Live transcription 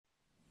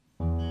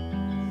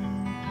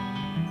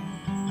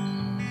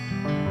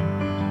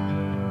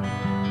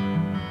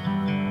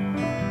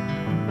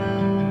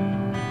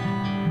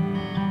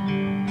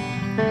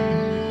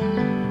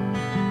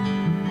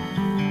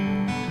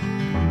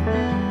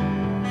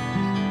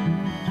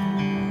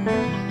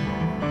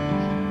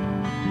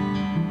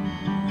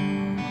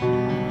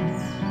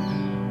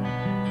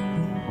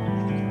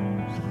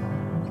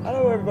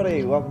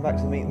everybody, welcome back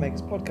to the Meat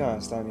Makers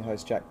podcast. I'm your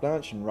host Jack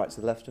Blanche, and right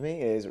to the left of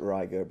me is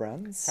Ryger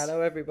Brands.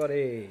 Hello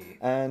everybody.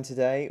 And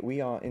today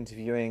we are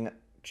interviewing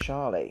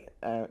Charlie.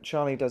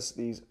 Charlie does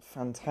these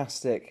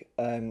fantastic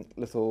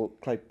little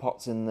clay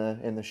pots in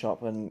the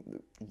shop,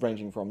 and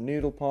ranging from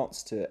noodle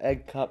pots to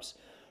egg cups.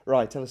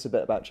 Right, tell us a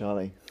bit about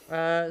Charlie.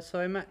 So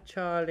I met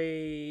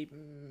Charlie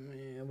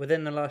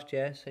within the last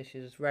year, so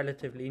she's a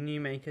relatively new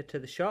maker to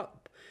the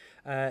shop.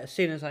 As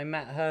soon as I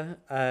met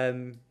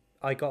her,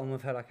 I got on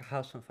with her like a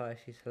house on fire.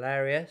 She's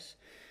hilarious.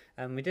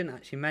 We didn't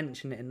actually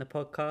mention it in the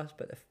podcast,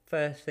 but the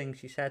first thing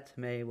she said to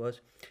me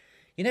was,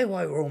 "You know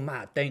why we're all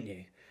mad, don't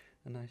you?"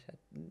 And I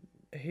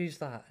said, "Who's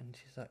that?" And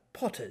she's like,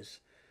 "Potters."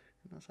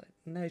 And I was like,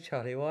 "No,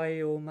 Charlie, why are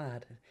you all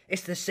mad?"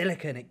 "It's the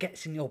silicone, it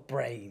gets in your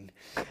brain."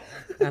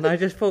 And I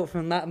just thought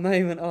from that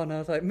moment on, I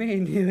was like, me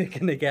and you are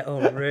going to get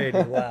on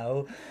really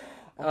well.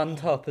 On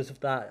top of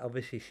that,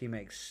 obviously she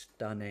makes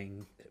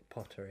stunning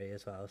pottery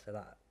as well, so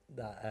that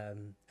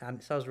and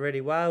it sells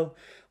really well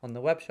on the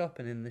web shop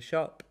and in the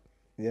shop.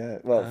 Yeah,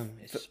 well,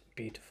 it's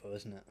beautiful,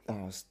 isn't it?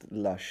 Oh, it's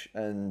lush.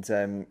 And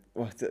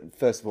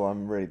first of all,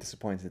 I'm really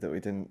disappointed that we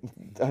didn't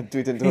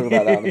talk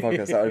about that on the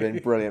podcast. That would have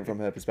been brilliant from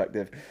her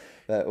perspective.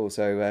 But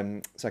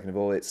also, second of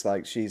all, it's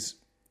like she's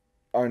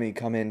only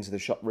come into the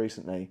shop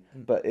recently,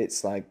 but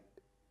it's like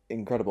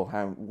incredible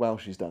how well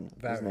she's done,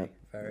 isn't it?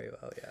 Very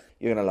well, yeah.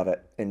 You're gonna love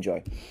it.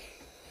 Enjoy.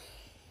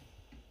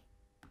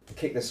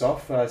 Kick this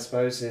off, I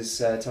suppose, is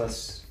tell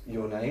us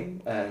your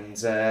name and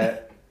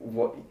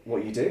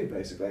what you do,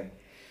 basically.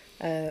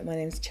 My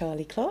name's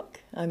Charlie Clark.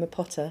 I'm a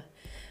potter,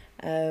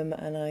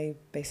 and I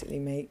basically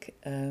make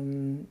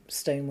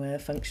stoneware,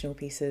 functional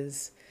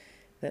pieces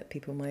that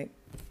people might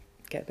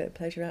get a bit of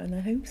pleasure out in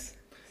their homes.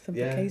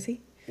 Something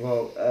cosy.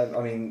 Well,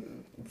 I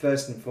mean,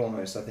 first and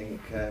foremost, I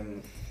think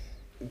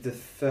the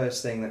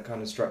first thing that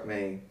kind of struck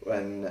me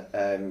when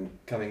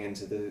coming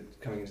into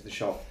the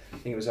shop, I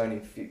think it was only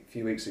a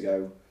few weeks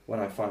ago when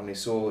I finally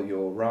saw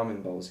your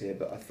ramen bowls here,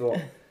 but I thought,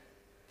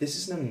 this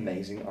is an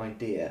amazing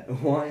idea.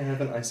 Why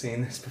haven't I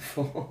seen this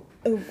before?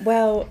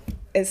 Well,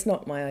 it's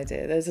not my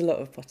idea. There's a lot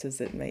of potters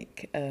that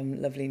make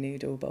lovely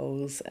noodle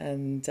bowls,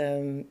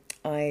 and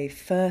I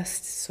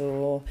first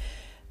saw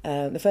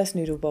the first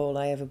noodle bowl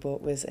I ever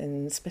bought was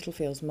in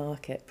Spitalfields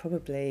Market,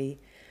 probably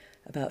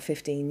about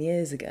 15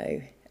 years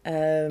ago.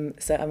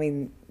 So I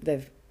mean,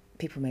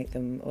 people make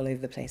them all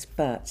over the place,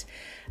 but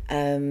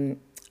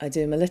I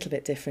do them a little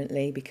bit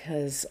differently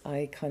because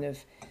I kind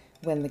of,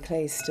 when the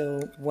clay's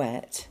still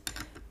wet,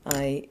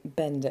 I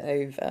bend it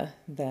over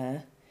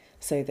there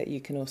so that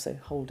you can also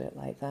hold it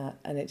like that,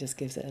 and it just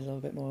gives it a little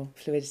bit more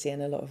fluidity,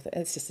 and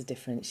it's just a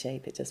different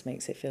shape. It just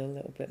makes it feel a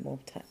little bit more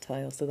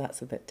tactile, so that's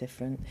a bit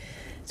different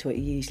to what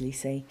you usually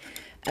see.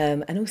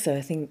 And also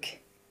I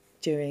think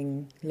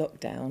during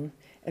lockdown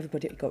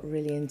everybody got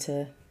really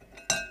into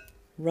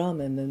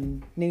ramen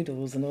and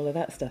noodles and all of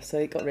that stuff, so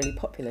it got really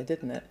popular,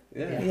 didn't it?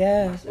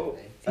 Yeah. Well,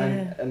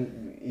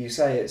 and you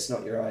say it's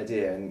not your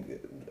idea, and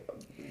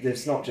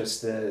it's not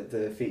just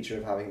the feature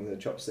of having the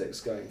chopsticks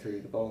going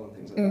through the bowl and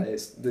things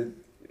like that.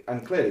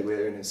 And clearly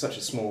we're in such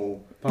a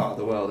small part of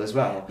the world as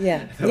well.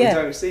 Yeah. That we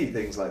don't see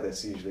things like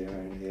this usually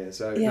around here.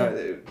 So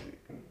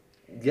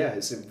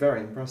it's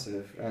very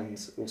impressive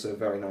and also a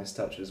very nice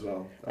touch as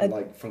well. I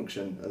like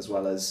function as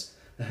well as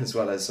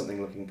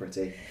something looking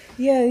pretty.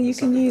 Yeah, you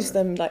can use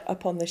them like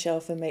up on the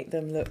shelf and make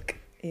them look,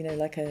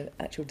 like an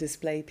actual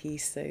display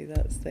piece. So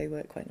they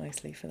work quite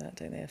nicely for that,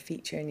 don't they? A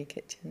feature in your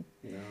kitchen.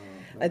 No.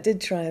 I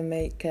did try and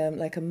make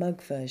like a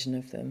mug version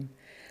of them,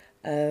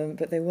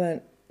 but they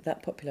weren't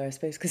that popular, I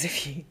suppose, because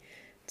if you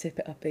tip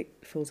it up, it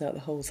falls out the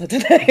holes. I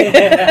don't know.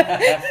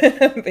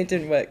 It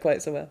didn't work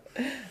quite so well.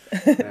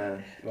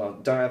 Well,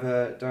 don't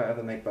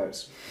ever make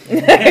boats.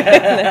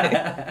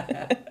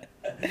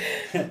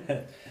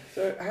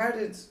 So how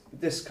did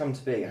this come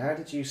to be? How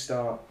did you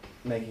start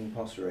making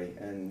pottery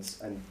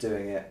and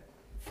doing it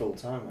full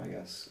time, I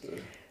guess?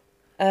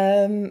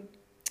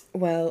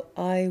 Well,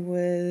 I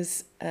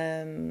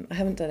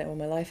haven't done it all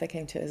my life. I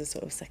came to it as a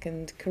sort of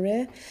second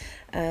career,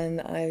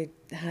 and I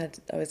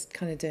was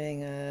kind of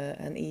doing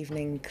an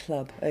evening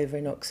club over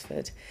in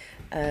Oxford.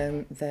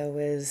 There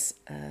was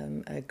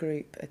a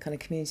kind of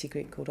community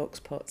group called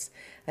Oxpots,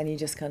 and you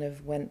just kind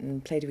of went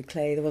and played with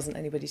clay. There wasn't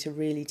anybody to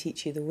really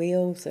teach you the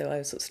wheel, so I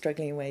was sort of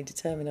struggling away,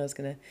 determined I was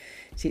going to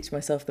teach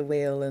myself the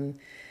wheel, and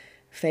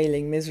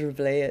failing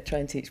miserably at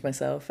trying to teach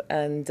myself.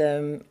 And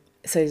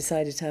so I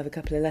decided to have a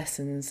couple of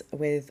lessons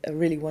with a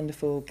really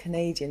wonderful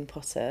Canadian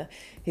potter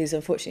who's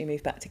unfortunately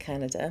moved back to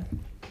Canada.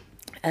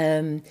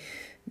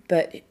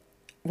 But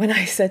when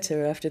I said to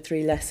her after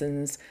 3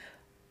 lessons,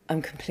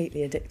 I'm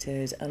completely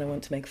addicted and I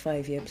want to make a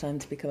 5-year plan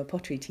to become a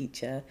pottery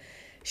teacher,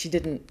 she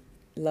didn't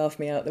laugh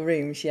me out the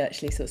room. She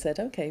actually sort of said,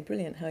 "Okay,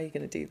 brilliant, how are you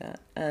going to do that?"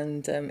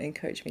 And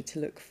encouraged me to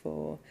look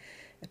for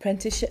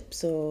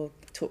apprenticeships or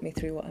talk me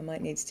through what I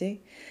might need to do.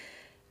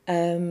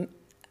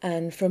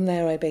 And from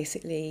there I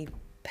basically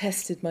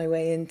pestered my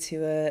way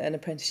into an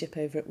apprenticeship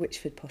over at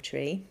Witchford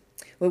Pottery,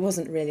 well, it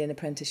wasn't really an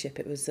apprenticeship.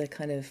 It was a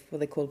kind of what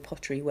they call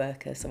pottery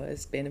worker. So I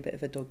was being a bit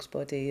of a dog's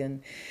body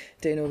and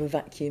doing all the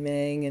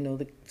vacuuming and all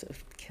the sort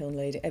of kiln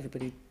loading.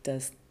 Everybody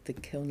does the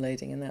kiln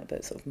loading and that,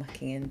 but sort of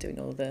mucking in, doing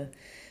all the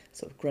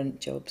sort of grunt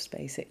jobs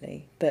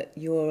basically. But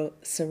you're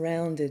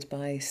surrounded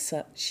by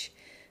such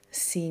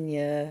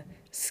senior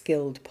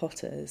skilled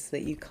potters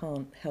that you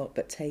can't help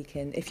but take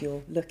in, if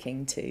you're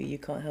looking to, you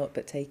can't help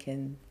but take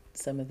in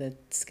some of the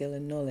skill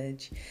and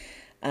knowledge.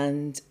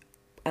 And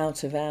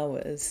out of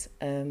hours,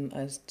 I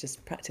was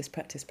just practice,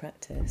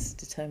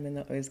 determined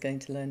that I was going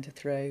to learn to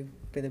throw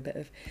with a bit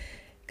of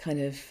kind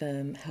of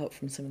help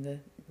from some of the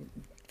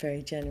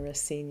very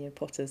generous senior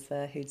potters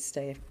there who'd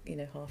stay,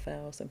 half an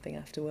hour or something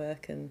after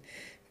work and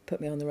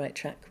put me on the right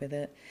track with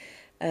it.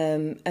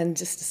 And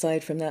just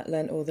aside from that,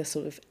 learnt all the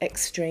sort of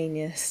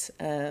extraneous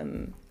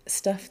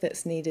stuff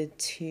that's needed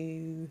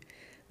to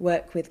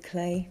work with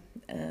clay,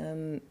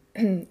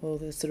 all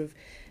the sort of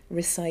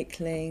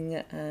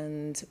recycling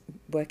and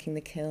working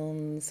the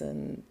kilns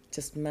and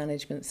just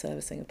management,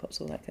 servicing of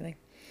pots, all that kind of thing.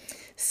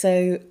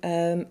 So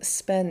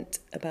spent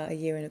about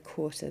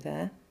 1.25 years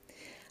there,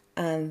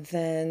 and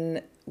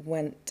then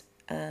went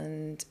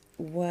and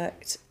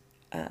worked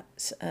at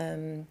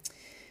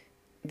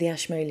the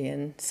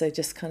Ashmolean. So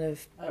just kind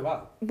of, Oh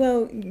wow.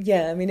 well,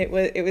 yeah, I mean it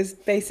was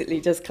basically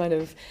just kind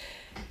of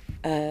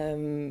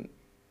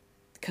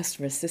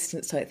customer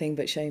assistance type thing,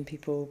 but showing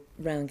people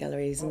round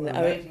galleries. What And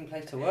an amazing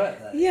place to work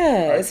there.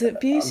 yeah, it's a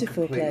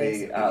beautiful I'm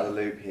completely place. out of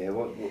the loop here.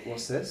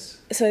 What's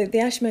this? So the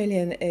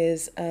Ashmolean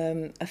is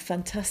a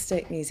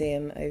fantastic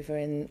museum over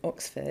in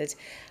Oxford,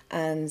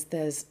 and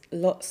there's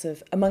lots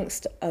of,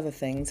 amongst other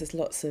things, there's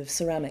lots of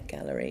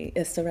galleries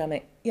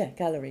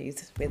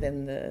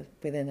within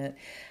it,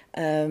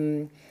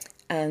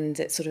 and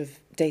it's sort of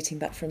dating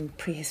back from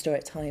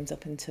prehistoric times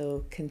up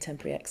until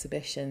contemporary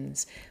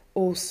exhibitions,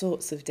 all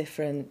sorts of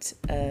different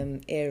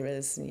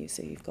eras. And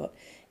so you've got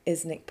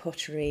Iznik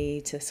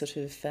pottery to sort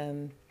of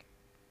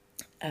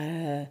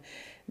the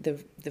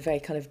very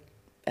kind of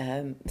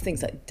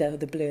things like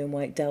the blue and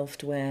white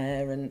Delft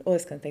ware and all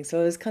this kind of thing. So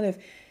I was kind of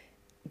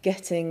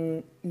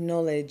getting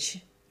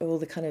knowledge, all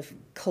the kind of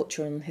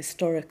cultural and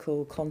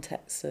historical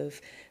contexts of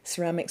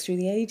ceramics through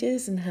the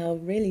ages, and how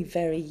really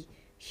very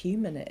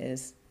human it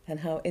is and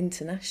how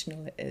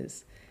international it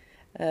is.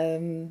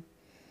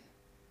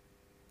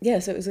 Yeah,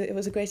 so it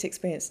was a great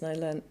experience, and I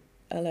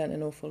learnt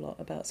an awful lot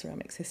about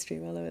ceramics history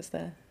while I was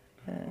there.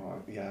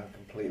 Yeah, I've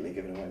completely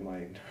given away my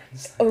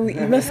ignorance. Oh,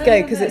 you must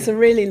go, because it's a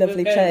really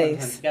lovely We'll go one time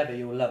place. together,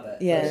 you'll love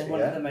it. Yeah. It's one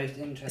of the most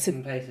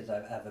interesting places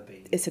I've ever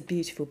been. It's a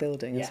beautiful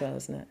building as Yeah. well,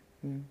 isn't it?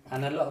 Mm.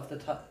 And a lot of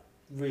the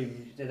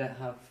rooms didn't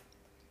have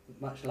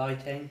much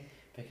lighting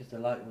because the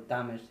light will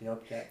damage the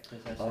object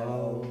because they're so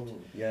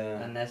old.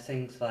 Yeah. And there's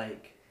things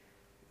like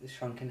the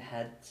shrunken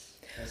heads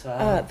as well.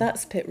 Ah,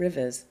 that's Pitt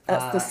Rivers.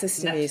 That's the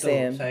sister next door.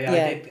 museum. So yeah,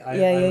 I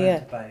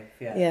went to both.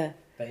 Yeah. yeah,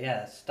 But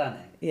yeah, it's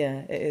stunning.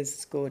 yeah. It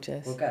is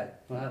gorgeous. We'll go.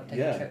 We'll have take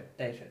a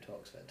day trip to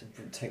Oxford.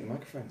 Take the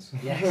microphones.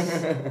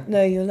 Yes.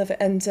 No, you'll love it.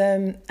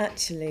 And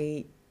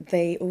actually,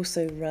 they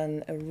also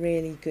run a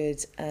really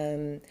good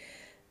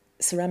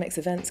ceramics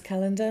events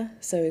calendar.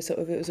 So it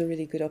was a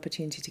really good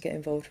opportunity to get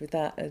involved with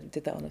that. I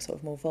did that on a sort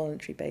of more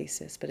voluntary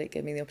basis, but it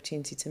gave me the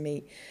opportunity to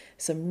meet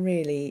some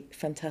really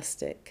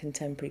fantastic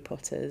contemporary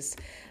potters.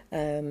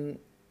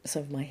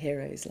 Some of my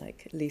heroes,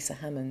 like Lisa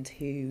Hammond,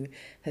 who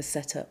has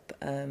set up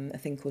a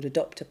thing called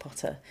Adopt a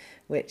Potter,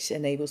 which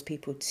enables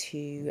people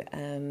to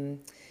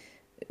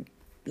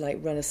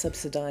run a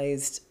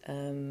subsidised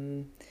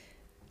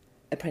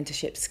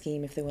apprenticeship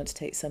scheme if they want to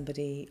take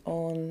somebody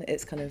on.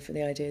 It's kind of,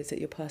 the idea is that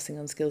you're passing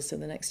on skills to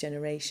the next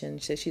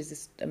generation. So she's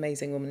this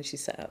amazing woman, and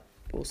she's set up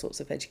all sorts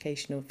of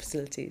educational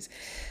facilities.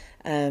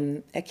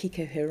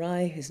 Akiko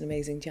Hirai, who's an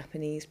amazing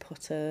Japanese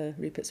potter,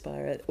 Rupert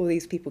Spira, all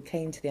these people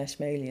came to the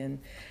Ashmolean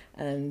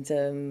and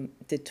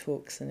did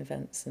talks and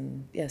events,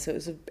 and yeah, so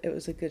it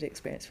was a good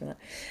experience from that.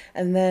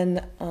 And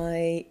then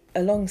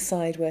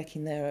alongside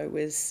working there, I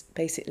was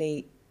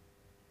basically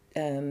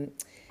in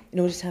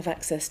order to have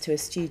access to a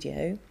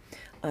studio,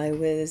 I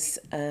was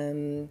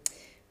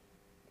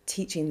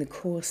teaching the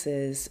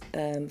courses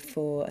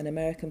for an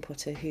American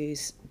potter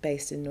who's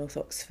based in North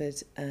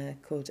Oxford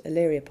called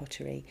Illyria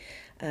Pottery.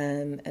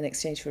 In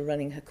exchange for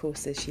running her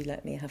courses, she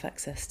let me have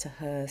access to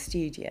her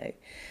studio.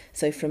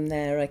 So from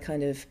there, I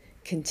kind of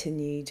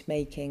continued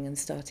making and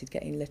started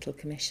getting little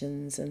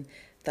commissions, and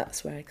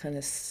that's where I kind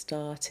of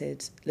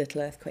started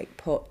Little Earthquake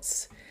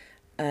Pots.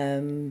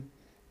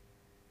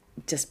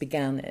 Just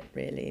began it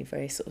really,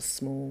 very sort of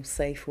small,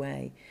 safe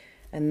way,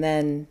 and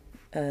then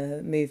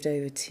moved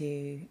over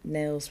to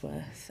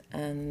Nailsworth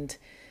and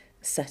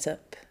set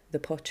up the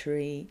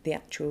pottery, the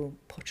actual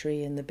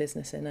pottery and the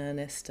business in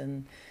earnest,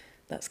 and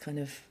that's kind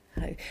of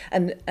how,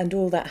 and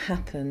all that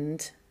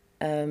happened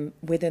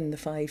within the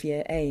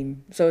 5-year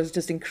aim. So I was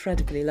just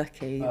incredibly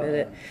lucky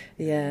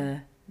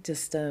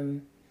just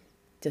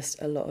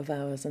a lot of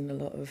hours and a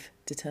lot of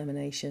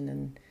determination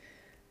and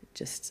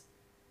just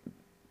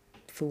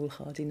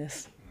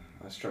foolhardiness.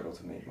 I struggle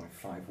to meet my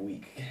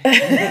 5-week.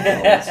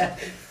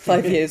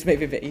 5 years,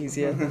 maybe a bit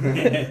easier.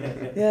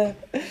 Yeah.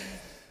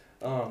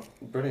 Oh,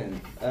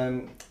 brilliant.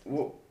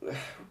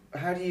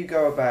 How do you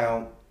go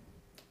about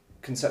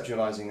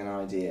conceptualizing an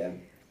idea?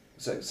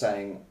 So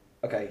saying,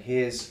 okay,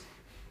 here's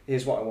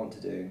what I want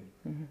to do,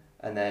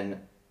 and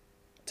then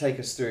take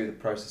us through the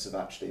process of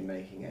actually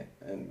making it.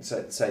 And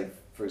so, say,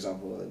 for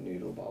example, a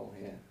noodle bowl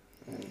here.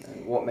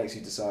 And what makes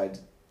you decide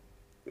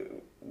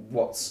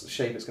what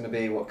shape it's going to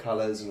be, what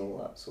colours and all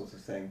that sort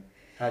of thing?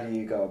 How do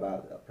you go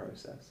about that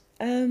process?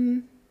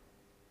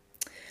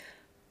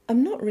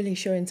 I'm not really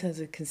sure in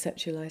terms of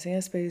conceptualising. I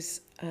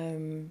suppose,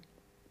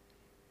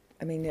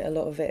 I mean, a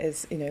lot of it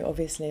is, you know,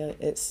 obviously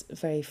it's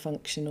very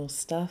functional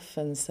stuff,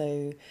 and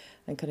so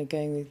I'm kind of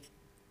going with,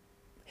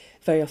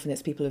 very often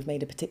it's people who've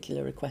made a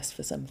particular request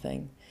for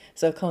something.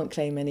 So I can't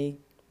claim any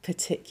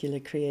particular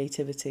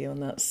creativity on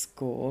that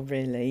score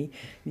really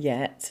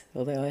yet,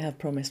 although I have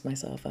promised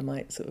myself I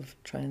might sort of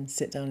try and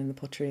sit down in the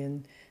pottery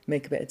and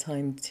make a bit of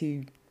time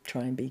to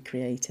try and be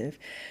creative.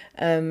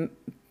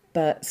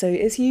 But so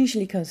it's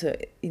usually kind of,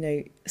 you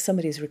know,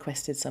 somebody's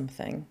requested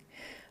something,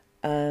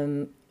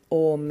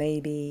 or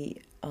maybe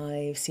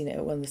I've seen it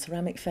at one of the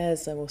ceramic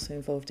fairs. I'm also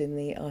involved in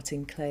the art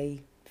in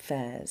clay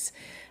fairs,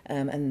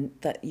 and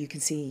that you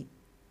can see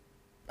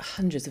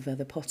hundreds of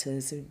other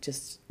potters who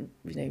just,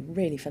 you know,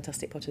 really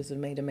fantastic potters who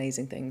have made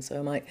amazing things. So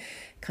I might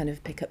kind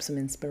of pick up some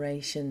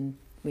inspiration.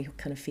 We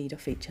kind of feed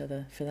off each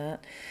other for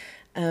that.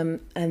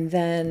 And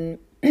then,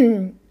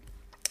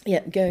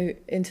 yeah, go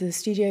into the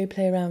studio,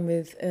 play around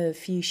with a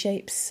few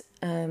shapes.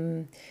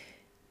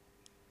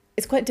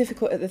 It's quite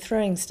difficult at the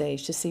throwing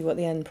stage to see what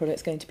the end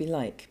product's going to be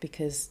like,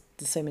 because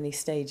there's so many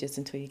stages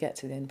until you get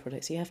to the end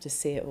product. So you have to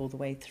see it all the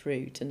way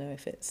through to know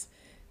if it's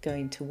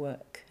going to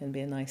work and be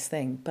a nice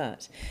thing.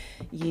 But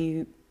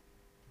you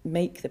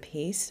make the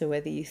piece, so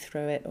whether you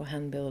throw it or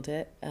hand build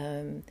it,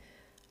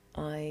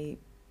 I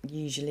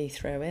usually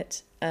throw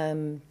it,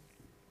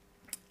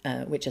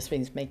 which just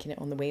means making it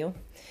on the wheel,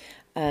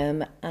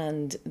 and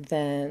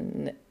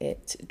then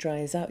it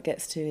dries out,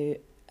 gets to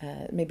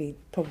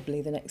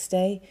probably the next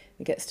day,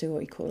 it gets to what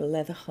we call a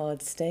leather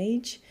hard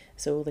stage.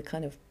 So all the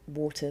kind of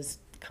water's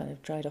kind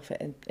of dried off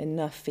it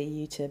enough for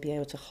you to be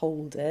able to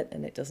hold it,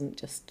 and it doesn't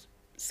just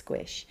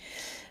squish.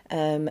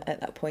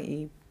 At that point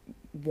you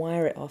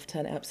wire it off,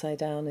 turn it upside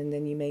down, and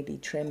then you maybe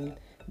trim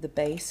the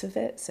base of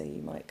it, so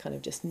you might kind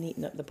of just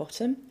neaten up the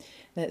bottom.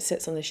 Then it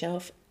sits on the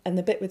shelf, and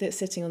the bit with it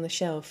sitting on the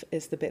shelf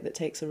is the bit that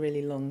takes a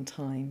really long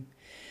time.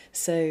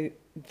 So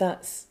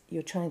that's,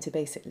 you're trying to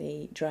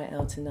basically dry it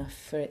out enough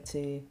for it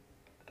to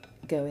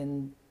go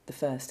in the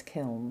first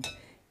kiln.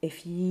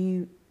 If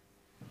you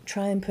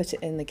try and put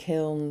it in the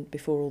kiln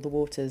before all the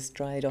water's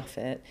dried off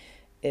it,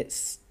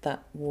 it's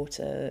that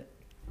water,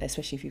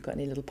 especially if you've got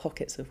any little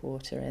pockets of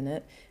water in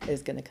it,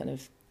 is going to kind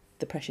of,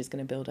 the pressure's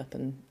going to build up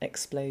and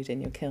explode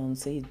in your kiln.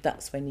 So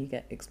that's when you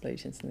get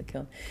explosions in the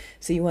kiln.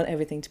 So you want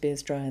everything to be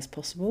as dry as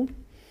possible.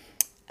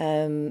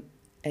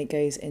 It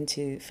goes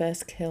into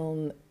first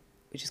kiln,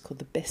 which is called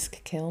the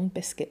biscuit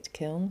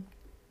kiln.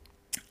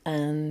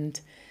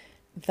 And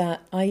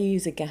that, I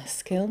use a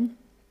gas kiln,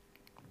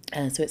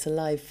 so it's a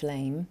live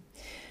flame.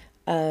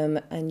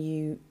 And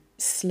you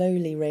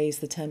slowly raise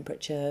the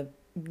temperature,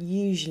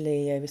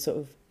 usually over sort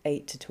of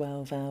 8 to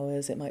 12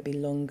 hours. It might be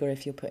longer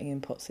if you're putting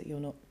in pots that you're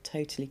not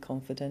totally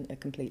confident are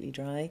completely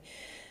dry.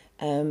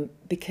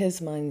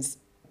 Because mine's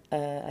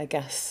a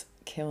gas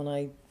kiln,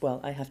 I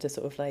have to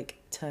sort of like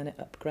turn it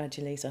up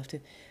gradually, so I have to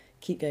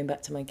keep going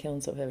back to my kiln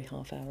sort of every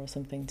half hour or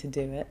something to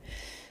do it.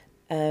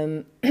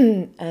 And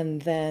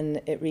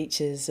then it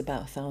reaches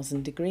about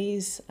 1,000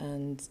 degrees,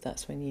 and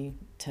that's when you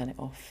turn it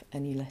off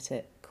and you let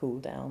it cool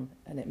down,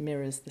 and it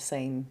mirrors the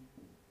same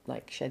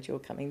like schedule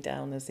coming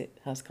down as it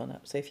has gone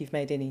up. So if you've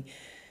made any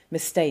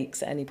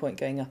mistakes at any point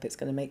going up, it's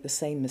going to make the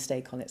same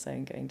mistake on its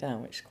own going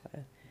down, which is quite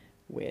a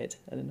weird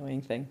and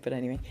annoying thing, but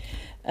anyway.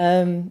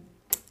 And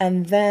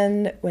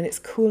then when it's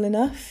cool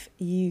enough,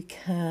 you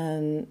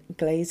can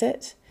glaze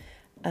it.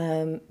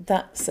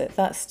 That's at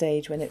that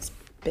stage when it's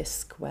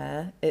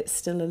bisqueware. It's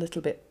still a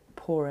little bit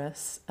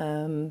porous,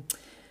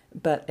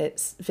 but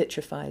it's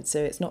vitrified,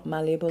 so it's not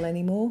malleable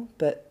anymore,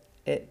 but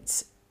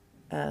it's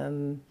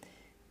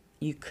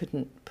you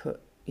couldn't put,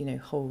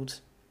 hold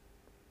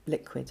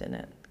liquid in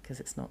it because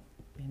it's not,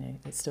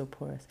 it's still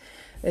porous.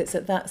 It's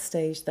at that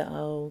stage that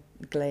I'll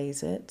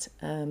glaze it,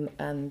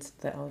 and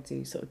that I'll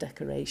do sort of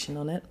decoration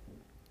on it.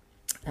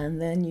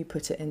 And then you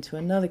put it into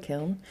another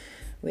kiln,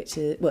 which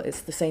is, well, it's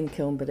the same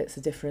kiln, but it's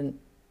a different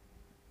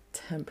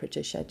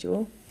temperature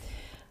schedule.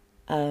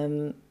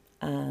 And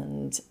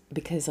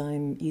because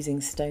I'm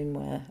using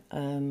stoneware,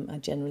 I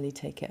generally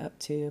take it up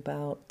to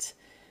about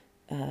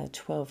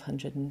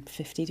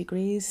 1250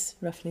 degrees,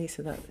 roughly.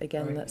 So that,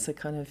 again, right. That's a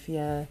kind of,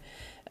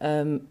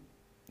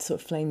 sort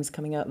of flames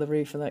coming out the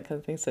roof and that kind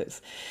of thing. So it's,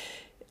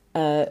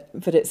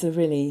 but it's a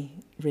really,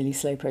 really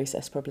slow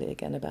process, probably,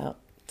 again, about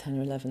 10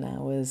 or 11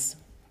 hours.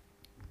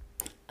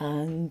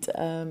 And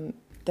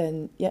then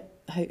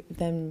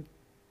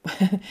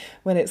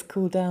when it's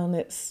cooled down,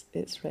 it's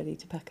ready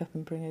to pack up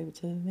and bring over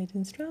to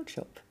Maiden's Stroud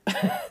shop.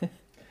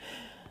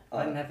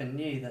 I never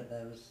knew that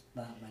there was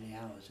that many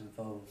hours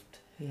involved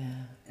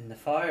Yeah. in the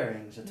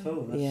firings at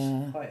all. That's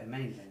Yeah. quite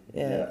amazing.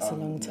 Yeah, it's a I'm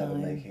long never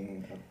time.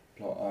 making a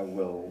plot. I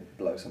will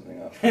blow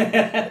something up.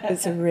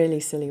 It's a really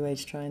silly way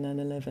to try and earn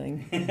a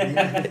living.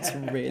 It's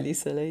really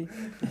silly.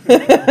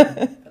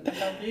 But look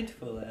how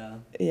beautiful they are.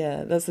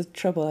 Yeah, that's the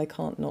trouble. I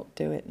can't not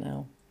do it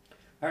now.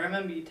 I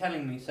remember you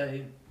telling me, so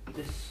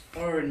this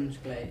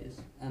orange glaze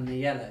and the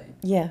yellow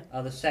Yeah.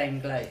 are the same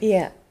glaze.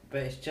 Yeah.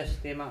 But it's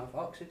just the amount of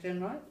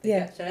oxygen, right? That Yeah.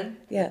 gets in.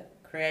 Yeah.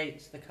 That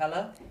creates the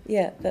colour.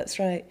 Yeah, that's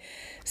right.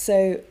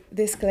 So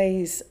this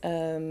glaze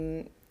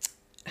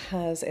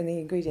has, in the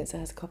ingredients, it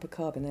has copper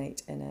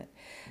carbonate in it.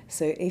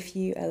 So if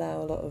you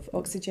allow a lot of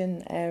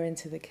oxygen, air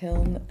into the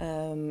kiln,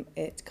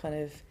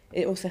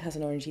 it also has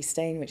an orangey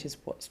stain, which is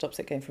what stops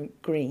it going from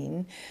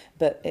green,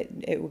 but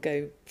it will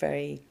go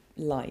very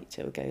light.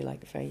 It will go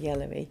like a very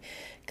yellowy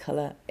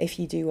colour. If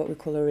you do what we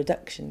call a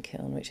reduction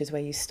kiln, which is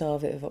where you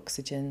starve it of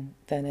oxygen,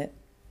 then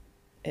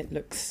it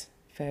looks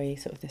very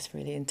sort of this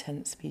really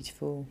intense,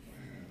 beautiful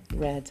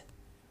red.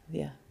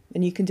 Yeah.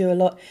 And you can do a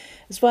lot.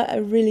 That's why I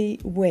really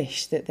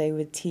wish that they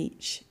would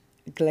teach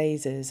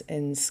glazes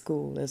in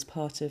school as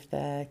part of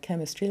their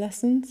chemistry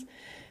lessons,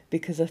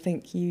 because I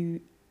think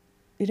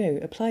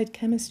applied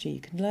chemistry,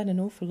 you can learn an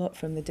awful lot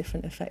from the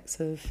different effects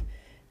of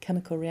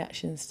chemical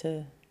reactions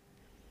to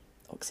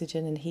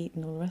oxygen and heat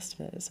and all the rest of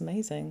it. It's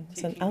amazing.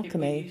 It's an Teaching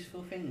people alchemy.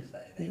 useful things, though,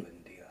 they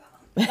wouldn't do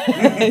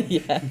that.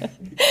 Yeah.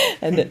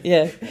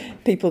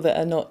 And people that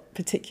are not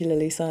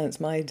particularly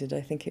science-minded,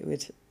 I think it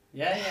would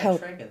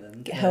help trigger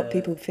them. help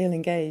people feel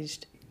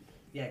engaged.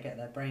 Yeah, get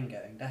their brain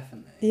going,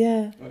 definitely.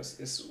 Yeah. Well,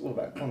 it's all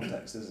about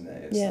context, isn't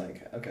it? It's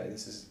like, okay,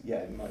 this is,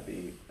 it might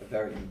be a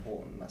very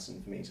important lesson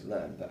for me to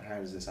learn, but how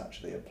does this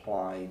actually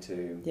apply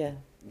to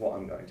what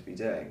I'm going to be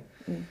doing?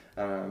 Mm.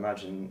 And I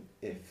imagine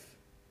if,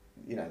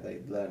 they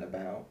learn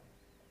about,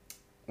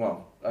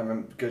 well, I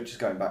remember just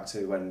going back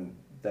to when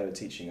they were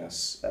teaching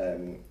us,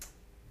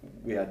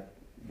 we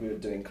were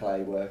doing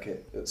clay work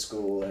at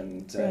school,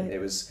 and Right. it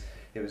was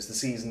the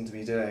season to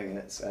be doing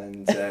it,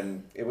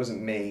 and it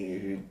wasn't me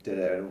who did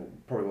it,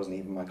 it probably wasn't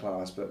even my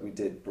class, but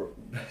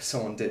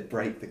someone did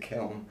break the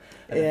kiln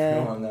and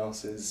everyone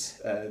else's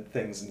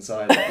things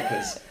inside it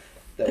because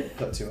they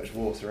put too much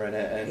water in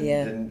it and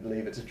didn't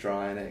leave it to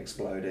dry, and it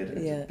exploded. It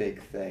was a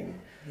big thing.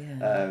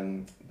 Yeah.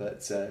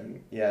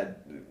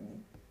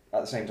 At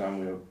the same time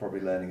we were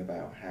probably learning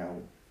about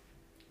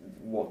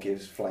what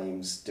gives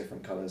flames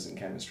different colours in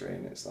chemistry,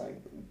 and it's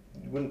like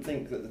you wouldn't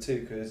think that the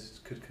two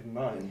could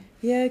combine.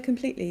 Yeah,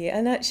 completely.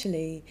 And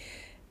actually,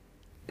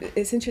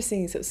 it's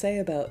interesting you sort of say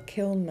about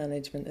kiln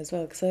management as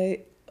well, because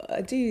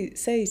I do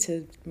say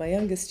to my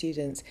younger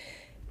students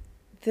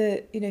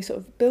that sort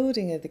of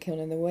building of the kiln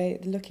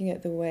and looking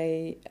at the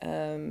way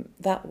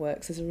that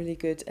works is a really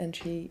good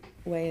entry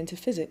way into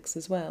physics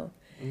as well.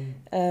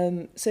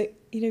 So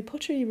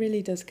pottery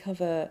really does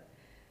cover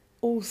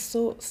all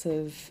sorts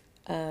of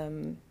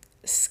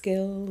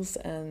skills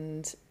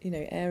and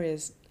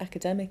areas,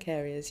 academic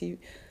areas. You've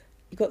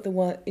got the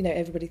one,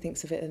 everybody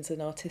thinks of it as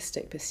an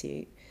artistic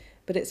pursuit,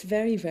 but it's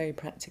very, very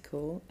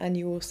practical. And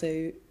you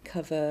also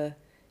cover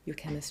your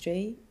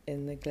chemistry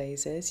in the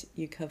glazes,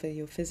 you cover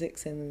your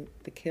physics in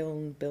the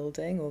kiln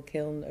building or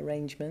kiln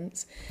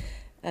arrangements,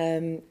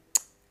 and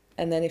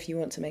then if you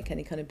want to make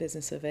any kind of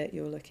business of it,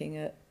 you're looking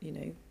at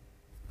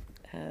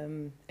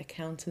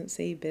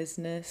accountancy,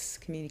 business,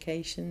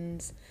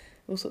 communications,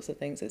 all sorts of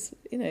things. It's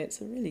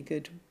it's a really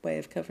good way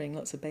of covering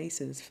lots of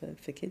bases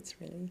for kids,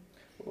 really.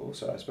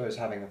 Also, I suppose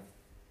having a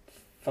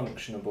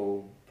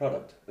functionable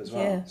product as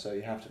well. Yeah. So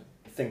you have to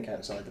think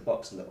outside the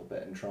box a little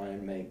bit and try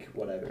and make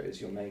whatever it is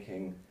you're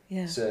making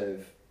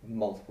serve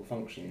multiple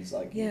functions.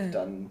 Like you've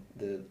done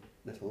the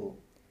little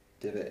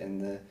divot in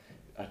the,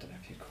 I don't know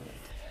if you'd call it.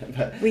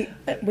 But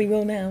we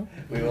will now.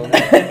 We will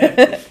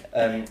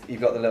now.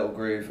 You've got the little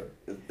groove.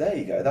 There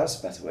you go. That's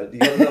a better word.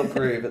 You've got a little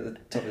groove at the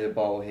top of your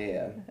bowl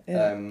here,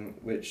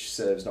 which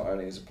serves not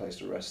only as a place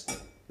to rest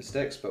the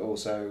sticks, but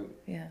also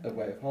a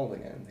way of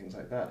holding it and things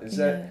like that. Is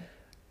there?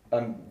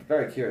 I'm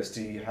very curious.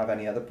 Do you have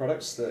any other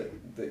products that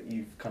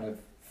you've kind of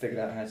figured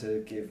out how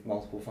to give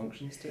multiple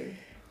functions to?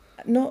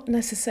 Not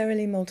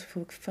necessarily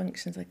multiple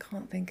functions. I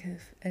can't think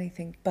of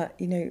anything. But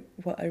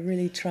what I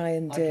really try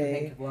and do. I can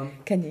think of one.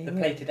 Can you? The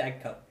plated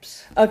egg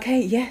cups.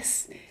 Okay.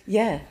 Yes.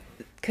 Yeah.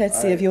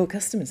 Courtesy of your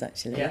customers,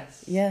 actually.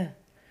 Yes. Yeah.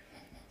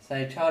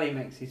 So Charlie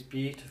makes these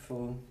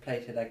beautiful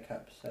plated egg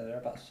cups. So they're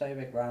about so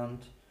big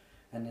round,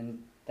 and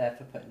then they're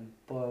for putting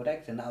boiled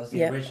eggs in. That was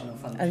the original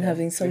function. And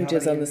having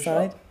soldiers on the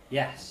side.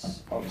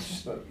 Yes.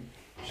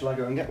 Shall I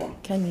go and get one?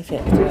 Can you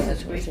fit? Do you want to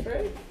squeeze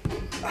through?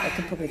 I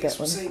can probably get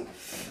one.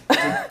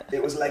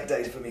 It was leg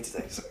day for me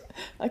today, so.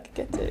 I could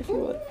get it if you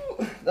want.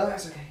 No,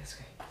 it's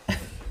okay,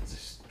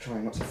 Just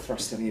trying not to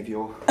thrust any of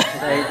your...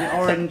 So the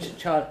orange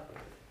chart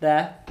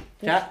there.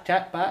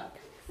 Jack back.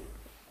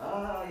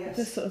 Ah, yes.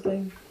 This sort of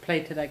thing.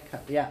 Plated egg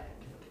cup, yeah.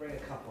 Bring a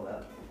couple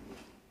up.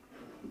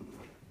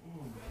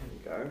 Here we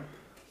go.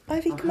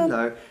 Ivy, come on.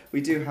 Hello.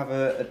 We do have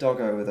a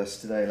doggo with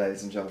us today,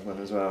 ladies and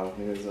gentlemen, as well.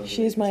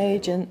 She's my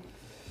agent.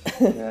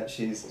 Yeah,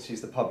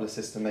 she's the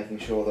publicist and making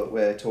sure that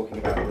we're talking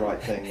about the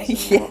right things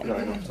and Yeah. not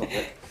going off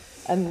topic.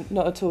 And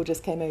not at all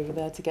just came over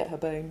there to get her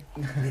bone.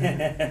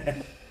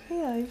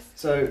 Yes.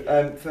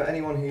 So, for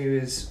anyone who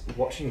is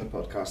watching the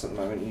podcast at the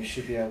moment, you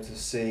should be able to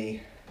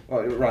see.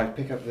 Well, right,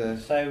 pick up the.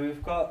 So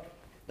we've got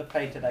the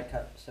plated egg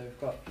cups. So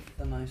we've got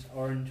the nice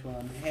orange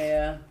one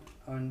here,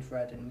 orange,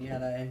 red, and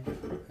yellow,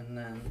 and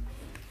then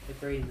the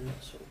green and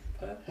sort of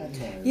purple.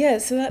 Yeah,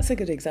 so that's a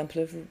good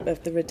example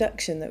of the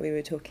reduction that we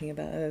were talking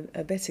about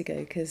a bit ago,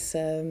 because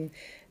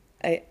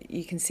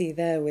you can see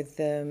there with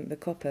the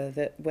copper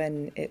that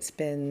when it's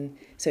been,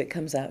 so it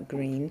comes out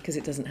green because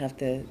it doesn't have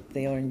the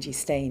orangey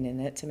stain in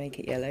it to make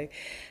it yellow,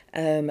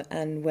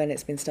 and when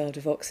it's been starved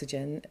of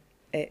oxygen,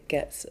 it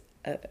gets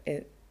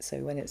so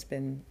when it's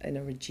been in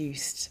a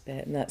reduced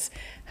bit, and that's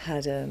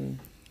had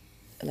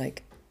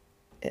like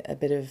a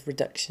bit of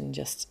reduction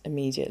just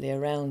immediately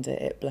around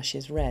it, it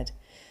blushes red.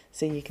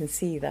 So you can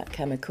see that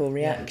chemical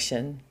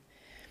reaction.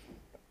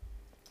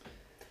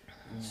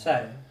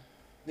 So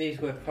these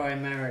were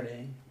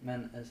primarily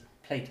meant as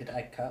plated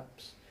egg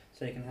cups,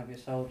 so you can have your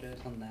soldiers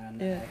on there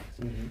and their eggs.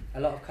 Mm-hmm. A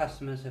lot of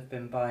customers have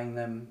been buying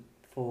them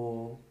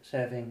for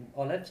serving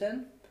olives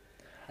in,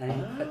 and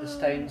you put the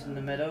stones in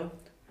the middle,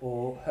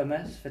 or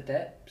hummus for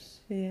dips.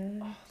 Yeah.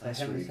 So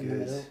That's hummus really in the good.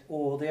 middle.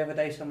 Or the other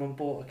day someone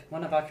bought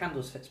one of our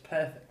candles fits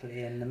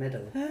perfectly in the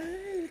middle. Oh,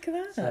 look at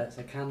that. So it's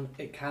it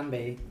can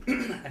be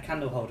a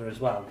candle holder as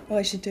well. Oh,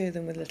 I should do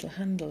them with little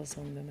handles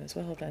on them as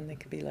well, then they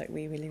could be like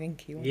wee willy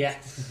winky ones.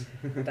 Yes,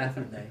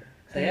 definitely.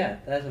 So yeah,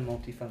 there's a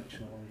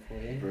multifunctional one for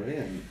you.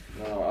 Brilliant.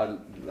 No,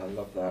 I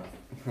love that.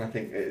 I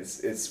think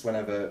it's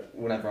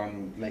whenever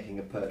I'm making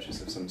a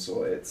purchase of some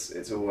sort,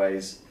 it's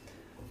always,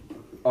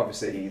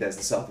 obviously there's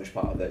the selfish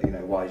part of it, you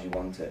know, why do you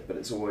want it, but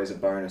it's always a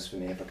bonus for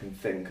me if I can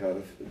think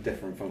of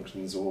different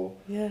functions or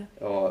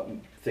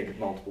think of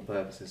multiple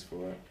purposes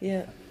for it.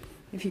 Yeah.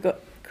 If you've got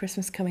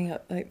Christmas coming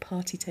up, like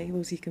party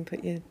tables, you can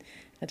put your,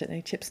 I don't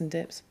know, chips and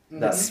dips.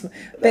 That's Bit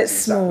exactly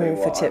small for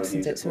what I chips would and use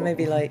it dips, for. and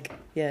maybe like,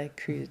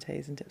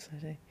 crudités and dips, I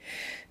don't know.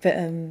 But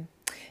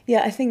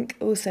yeah, I think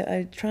also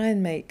I try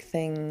and make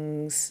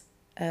things.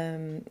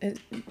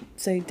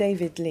 So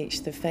David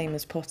Leach, the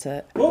famous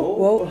potter.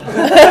 Whoa.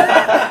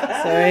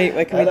 Sorry,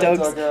 where can we Hello,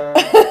 dogs? doggo.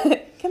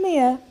 Come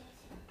here.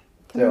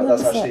 Come Yeah, and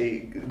that's have a sit. actually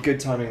good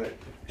timing that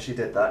she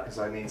did that, because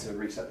I need to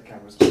reset the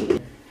cameras.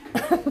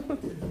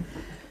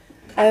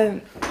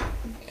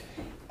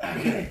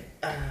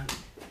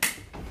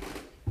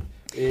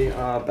 We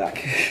are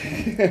back.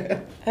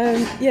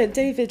 Yeah,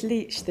 David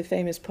Leach, the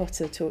famous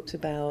potter, talked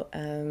about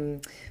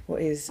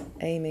what he's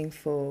aiming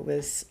for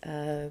was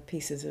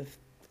pieces of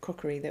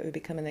crockery that would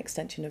become an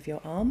extension of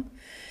your arm,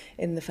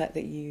 in the fact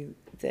that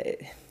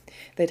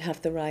they'd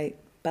have the right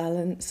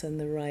balance and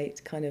the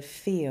right kind of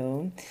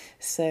feel.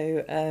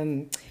 So,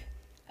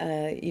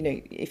 you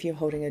know, if you're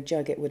holding a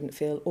jug, it wouldn't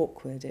feel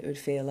awkward. It would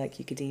feel like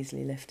you could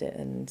easily lift it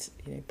and,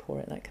 you know, pour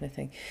it, that kind of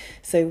thing.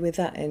 So with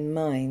that in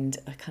mind,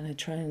 I kind of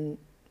try and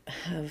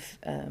have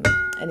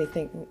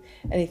anything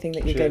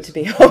that you're going to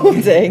be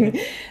holding,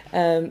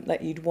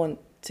 like you'd want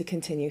to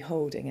continue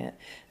holding it.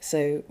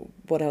 So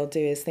what I'll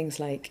do is things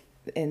like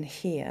in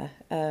here,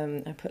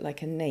 I put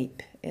like a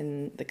nape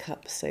in the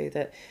cup, so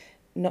that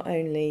not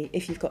only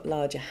if you've got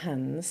larger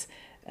hands,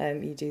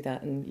 you do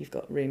that and you've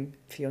got room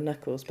for your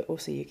knuckles, but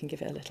also you can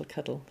give it a little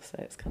cuddle, so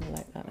it's kind of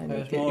like that. So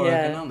it's more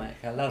ergonomic.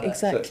 I love it.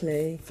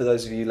 Exactly. For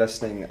those of you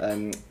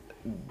listening,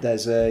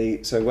 there's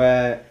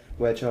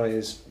where Charlie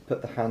has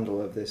put the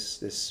handle of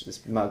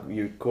this mug.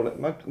 You call it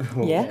mug?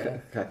 Yeah.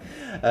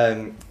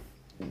 Okay.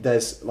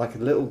 There's like a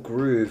little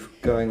groove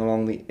going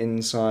along the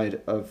inside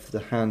of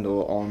the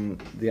handle on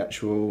the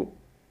actual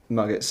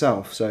mug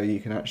itself, so you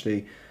can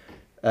actually,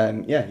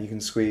 you can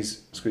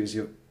squeeze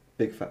your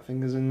big fat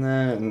fingers in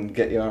there and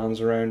get your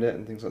arms around it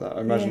and things like that.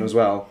 I imagine as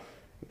well,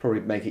 it'd probably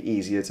make it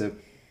easier to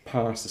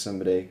pass to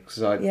somebody,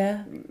 because out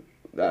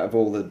of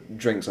all the hot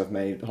drinks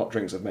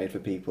I've made for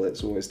people,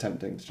 it's always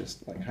tempting to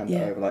just like hand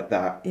it over like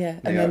that. Yeah,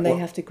 and then they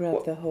have to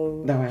grab the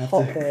whole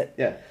hot bit.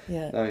 Yeah.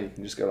 Yeah. No, you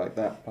can just go like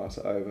that, pass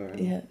it over.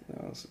 And,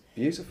 it's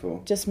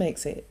beautiful. Just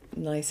makes it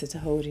nicer to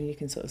hold, and you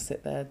can sort of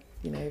sit there,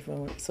 you know,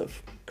 everyone sort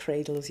of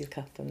cradles your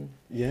cup and...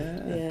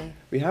 Yeah.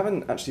 We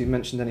haven't actually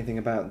mentioned anything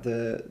about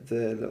the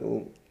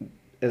little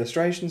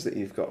illustrations that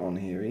you've got on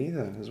here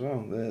either as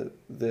well.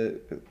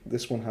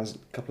 This one has a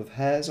couple of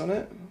hairs on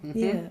it. Mm-hmm.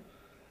 Yeah.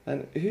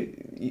 And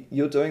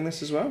you're doing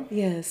this as well?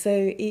 Yeah,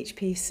 so each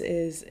piece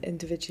is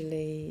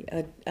individually...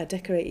 I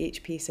decorate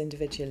each piece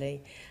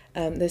individually.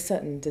 There's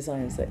certain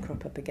designs that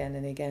crop up again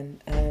and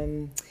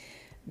again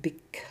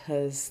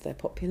because they're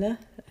popular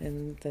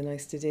and they're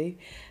nice to do.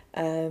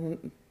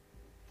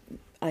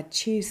 I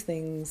choose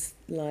things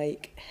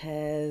like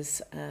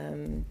hares,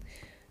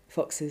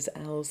 foxes,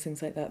 owls,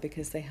 things like that,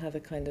 because they have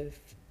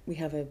we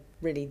have a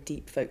really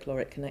deep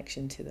folkloric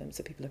connection to them,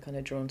 so people are kind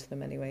of drawn to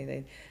them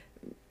anyway.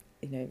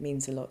 You know, it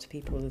means a lot to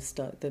people,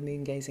 the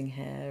moon-gazing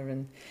hare,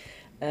 and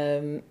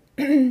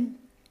and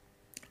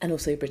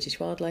also British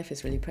wildlife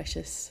is really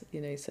precious,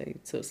 you know, so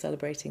sort of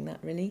celebrating that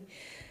really.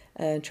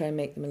 Try and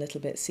make them a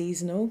little bit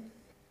seasonal.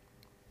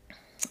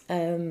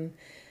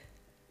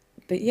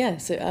 But yeah,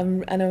 so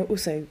and I'm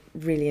also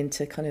really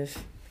into kind of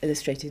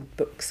illustrated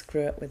books.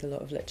 Grew up with a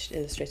lot of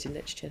illustrated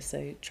literature,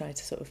 so try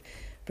to sort of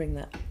bring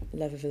that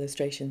love of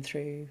illustration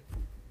through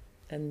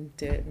and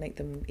do it, make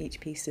them each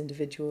piece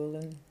individual.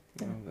 And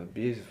Oh, they're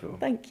beautiful.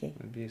 Thank you.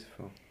 They're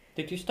beautiful.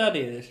 Did you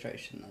study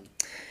illustration then?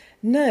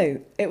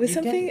 No, it was You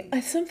something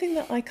didn't? something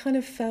that I kind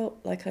of felt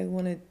like I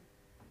wanted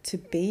to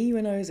be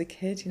when I was a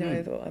kid. You know, I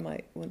Mm. thought I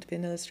might want to be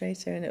an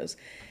illustrator, and it was,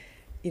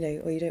 you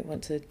know, or you don't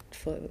want to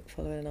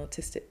follow an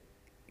artistic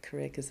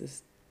career because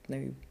there's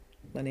no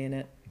money in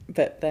it.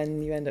 But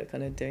then you end up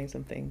kind of doing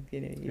something,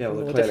 you know. Yeah,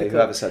 well, more clearly, difficult.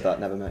 whoever said that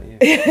never met you.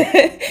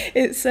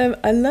 It's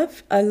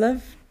I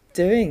love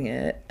doing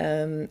it.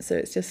 So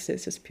it's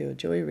just pure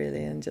joy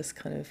really, and just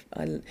kind of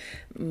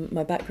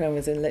my background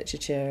was in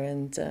literature,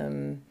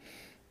 and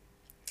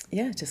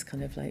yeah, just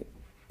kind of like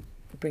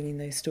bringing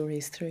those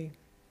stories through.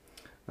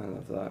 I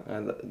love that,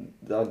 and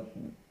I'm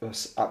an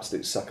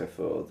absolute sucker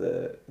for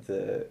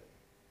the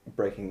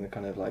breaking the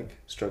kind of like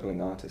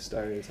struggling artist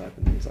stereotype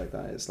and things like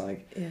that. It's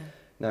like, Yeah,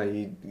 no,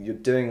 you're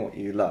doing what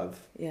you love,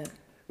 yeah,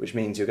 which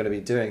means you're going to be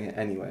doing it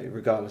anyway,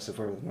 regardless of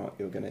whether or not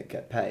you're going to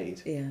get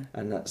paid. yeah.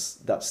 And that's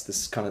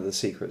this kind of the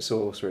secret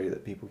sauce really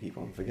that people keep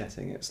on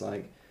forgetting. It's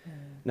like, Yeah.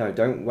 no,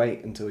 don't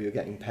wait until you're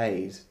getting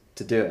paid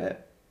to do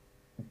it.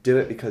 Do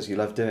it because you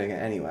love doing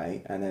it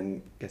anyway, and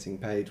then getting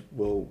paid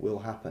will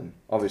happen.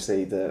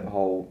 Obviously, the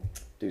whole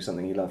do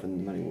something you love and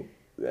the money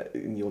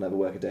you'll never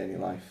work a day in your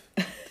life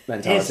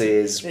mentality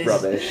is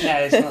rubbish. No,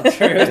 it's not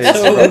true at It's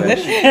all. rubbish.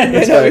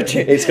 It's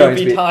You'll going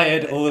to be be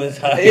tired all the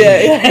time.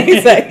 Yeah,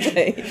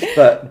 exactly.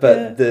 But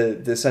Yeah.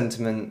 the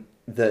sentiment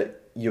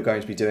that you're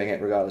going to be doing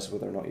it regardless of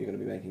whether or not you're going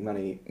to be making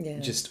money Yeah.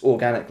 just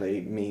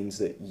organically means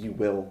that you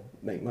will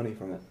make money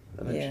from it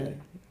eventually.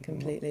 Yeah,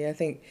 completely. I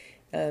think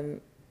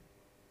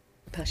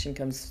passion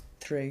comes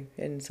through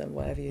in some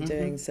whatever you're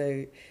doing.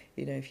 So,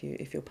 you know,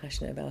 if you're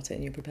passionate about it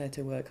and you're prepared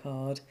to work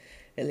hard,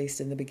 at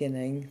least in the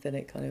beginning, then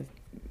it kind of,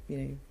 you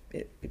know,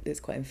 it's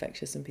quite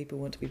infectious, and people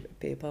want to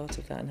be a part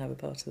of that and have a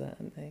part of that,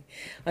 aren't they?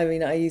 I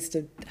mean, I used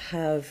to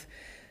have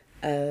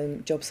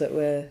jobs that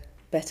were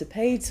better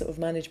paid, sort of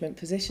management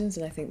positions,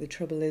 and I think the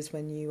trouble is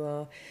when you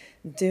are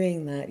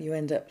doing that, you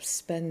end up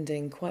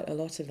spending quite a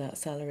lot of that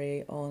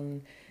salary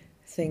on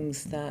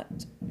things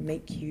that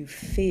make you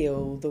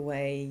feel the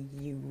way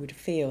you would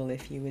feel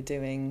if you were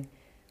doing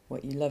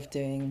what you love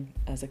doing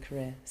as a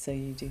career. So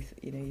you do,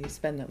 you know, you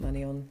spend that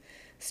money on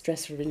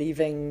stress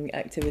relieving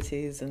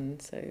activities,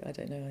 and so I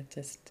don't know,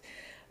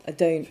 I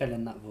don't Fill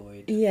in that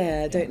void.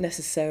 yeah, I don't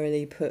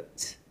necessarily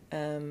put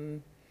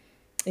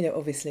you know,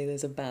 obviously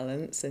there's a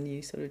balance and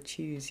you sort of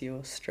choose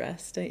your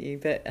stress, don't you?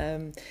 But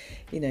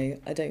you know,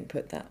 I don't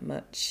put that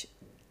much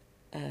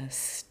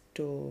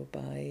store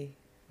by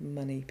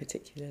money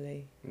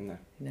particularly. No.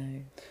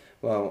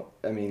 Well,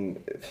 I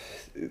mean,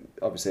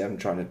 obviously I'm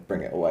trying to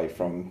bring it away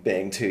from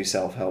being too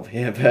self-help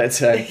here, but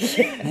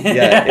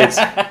yeah,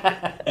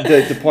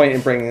 it's the point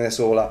in bringing this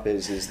all up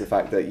is the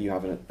fact that you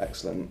have an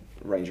excellent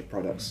range of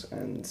products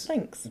and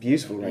Thanks.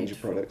 beautiful range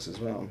of products as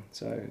well.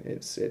 So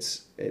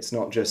it's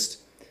not just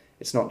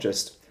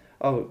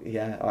oh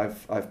yeah,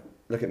 I've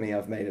look at me,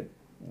 I've made a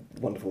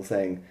wonderful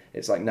thing.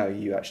 It's like, no,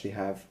 you actually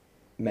have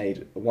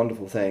made a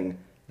wonderful thing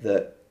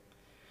that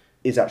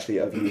is actually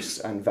of use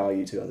and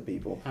value to other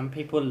people. And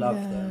people love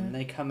them.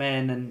 They come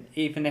in, and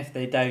even if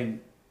they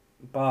don't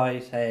buy,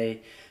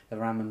 say, the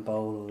ramen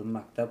bowl or the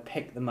mug, they'll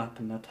pick them up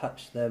and they'll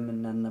touch them,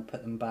 and then they'll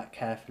put them back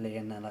carefully,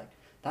 and they're like,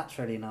 that's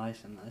really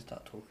nice, and they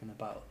start talking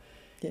about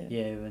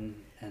you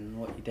and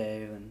what you do,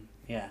 and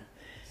yeah.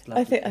 It's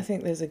lovely. I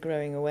think there's a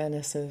growing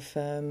awareness of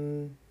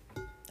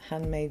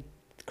handmade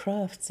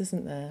crafts,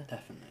 isn't there?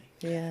 Definitely.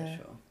 Yeah.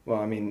 For sure. Well,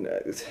 I mean,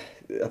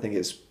 I think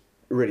it's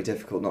really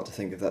difficult not to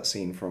think of that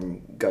scene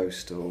from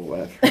Ghost or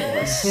whatever it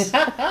was.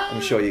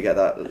 I'm sure you get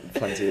that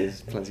plenty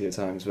of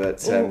times,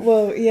 but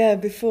Well, yeah,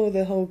 before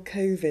the whole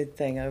COVID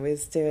thing, I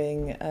was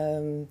doing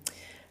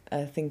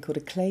a thing called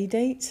a clay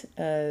date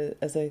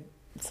as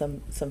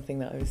something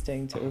that I was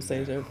doing to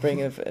also to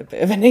bring a bit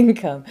of an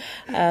income,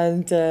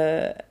 and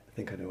I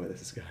think I know where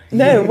this is going.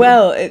 no,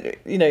 well,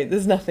 you know,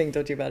 there's nothing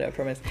dodgy about it, I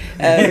promise.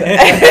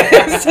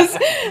 It's just,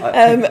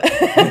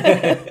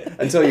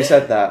 until you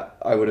said that,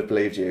 I would have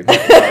believed you.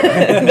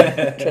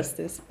 trust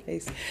this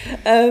place.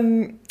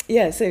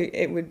 Yeah, so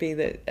it would be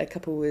that a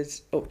couple would,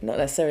 or not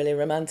necessarily a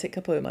romantic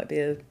couple, it might be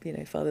a, you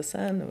know,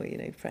 father-son or, you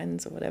know,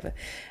 friends or whatever,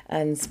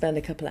 and spend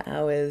a couple of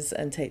hours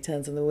and take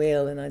turns on the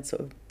wheel, and I'd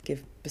sort of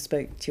give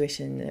bespoke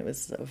tuition. It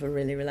was sort of a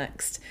really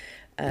relaxed,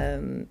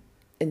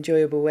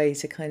 enjoyable way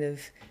to kind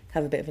of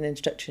have a bit of an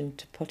introduction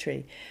to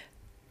pottery.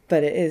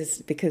 But it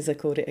is, because I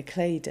called it a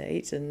clay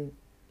date, and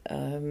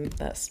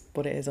that's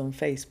what it is on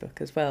Facebook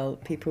as well,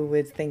 people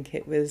would think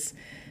it was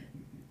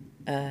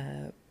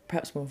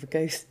perhaps more of a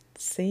ghost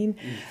scene.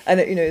 And,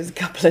 you know, it was a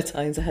couple of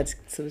times I had to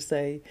sort of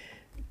say,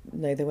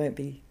 no, there won't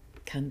be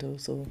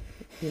candles or,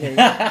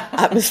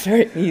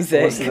 atmospheric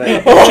music. What's the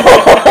name?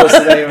 What's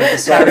the name of the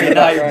song? Barry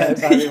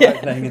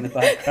White playing in the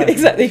background.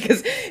 Exactly,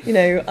 because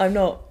I'm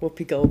not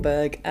Whoopi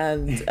Goldberg,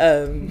 and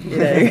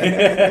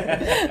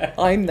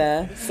I'm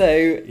there, so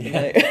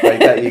I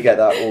bet you get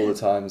that all the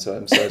time, so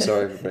I'm so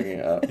sorry for bringing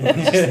it up.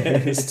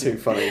 It's too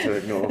funny to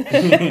ignore.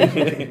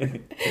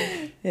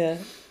 yeah.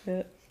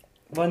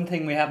 One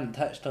thing we haven't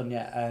touched on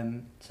yet.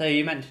 So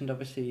you mentioned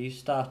obviously you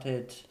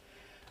started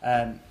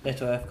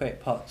Little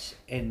Earthquake Pots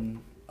in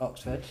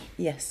Oxford.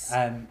 Yes.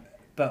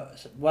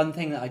 But one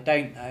thing that I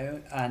don't know,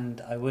 and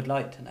I would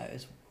like to know,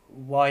 is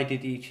why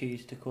did you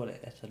choose to call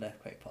it Little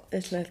Earthquake Pots?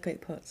 Little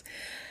Earthquake Pots.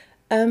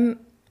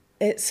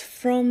 It's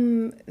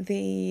from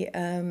the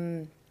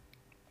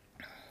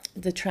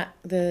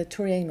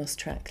Tori Amos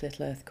track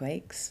Little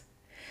Earthquakes,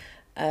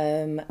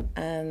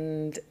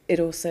 and it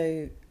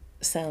also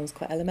sounds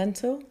quite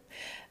elemental,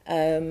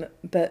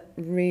 but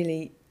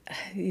really,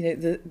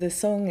 the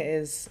song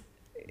is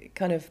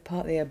kind of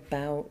partly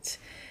about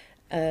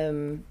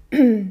the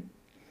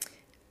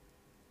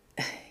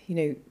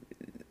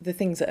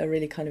things that are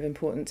really kind of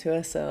important to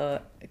us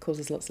are, it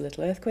causes lots of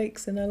little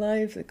earthquakes in our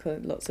life,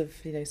 lots of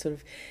sort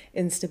of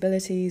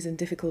instabilities and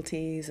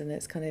difficulties, and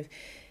it's kind of,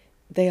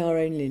 they are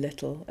only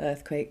little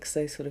earthquakes,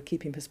 so sort of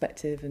keeping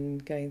perspective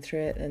and going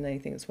through it, and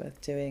anything that's worth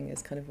doing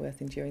is kind of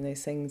worth enduring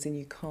those things, and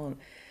you can't,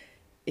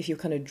 if you're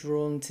kind of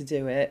drawn to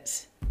do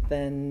it,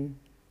 then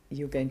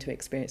you're going to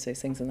experience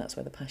those things, and that's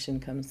where the passion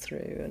comes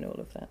through and all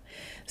of that.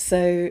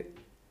 So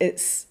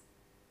it's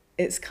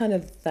kind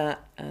of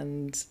that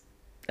and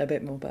a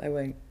bit more, but I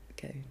won't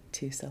go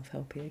too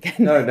self-helpy again.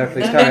 No,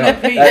 please carry on.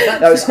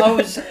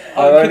 Please,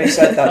 I only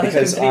said that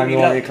because I'm the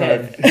one who kind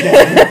of.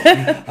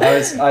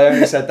 I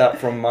only said that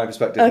from my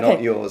perspective, Okay.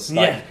 not yours.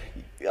 Like,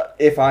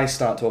 if I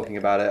start talking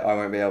about it, I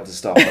won't be able to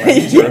stop. I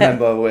need to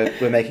remember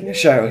we're making a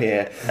show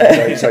here.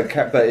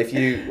 But if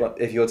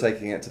you're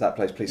taking it to that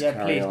place, please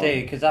carry on. Please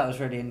do, because that was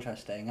really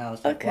interesting. I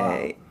was like,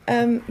 Okay.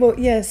 wow. Well,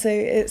 yeah. So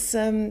it's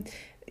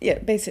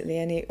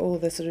basically all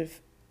the sort of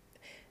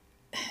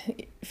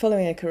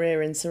following a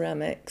career in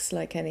ceramics,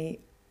 like any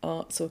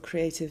arts or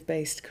creative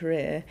based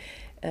career,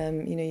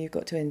 you've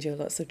got to endure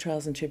lots of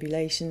trials and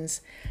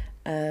tribulations,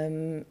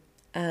 and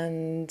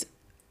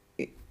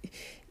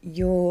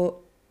your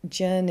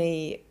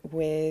journey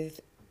with,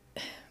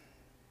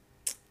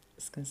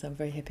 it's going to sound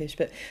very hippish,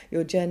 but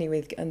your journey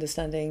with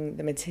understanding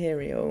the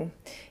material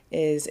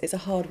it's a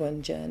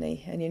hard-won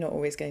journey, and you're not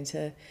always going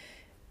to,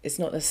 it's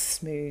not a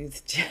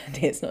smooth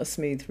journey, it's not a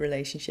smooth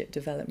relationship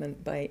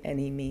development by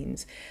any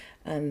means,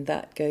 and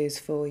that goes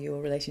for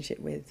your relationship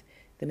with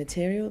the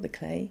material, the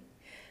clay.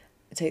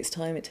 It takes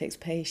time, it takes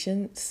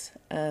patience,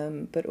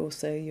 but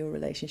also your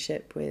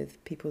relationship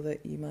with people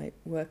that you might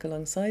work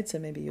alongside, so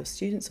maybe your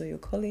students or your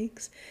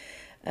colleagues,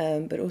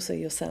 but also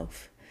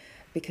yourself,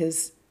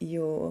 because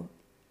your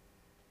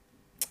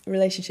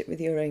relationship with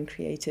your own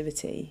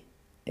creativity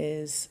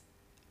it's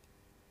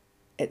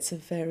a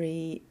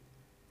very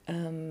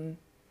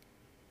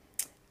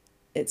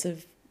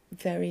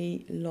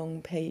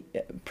long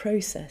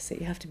process that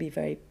you have to be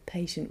very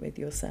patient with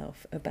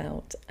yourself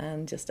about,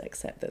 and just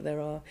accept that there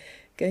are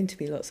going to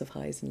be lots of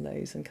highs and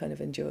lows, and kind of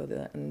endure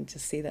that, and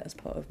just see that as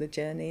part of the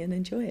journey and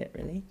enjoy it,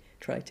 really.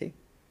 Try to.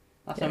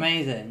 That's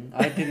amazing.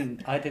 I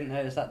didn't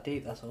know it was that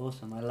deep. That's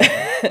awesome. I love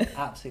it.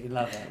 Absolutely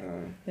love it.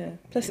 Yeah.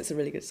 Plus, it's a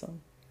really good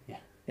song. Yeah.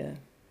 Yeah.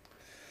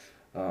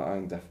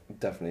 I'm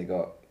definitely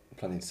got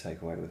plenty to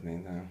take away with me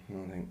now. I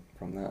think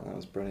from that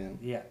was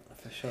brilliant. Yeah,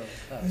 for sure.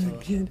 That was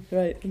awesome.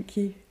 Right. Thank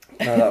you.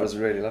 No, that was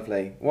really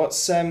lovely.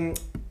 What's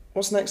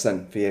next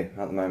then for you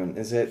at the moment?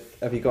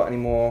 Have you got any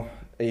more?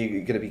 Are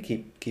you going to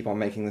be keep on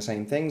making the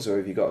same things, or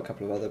have you got a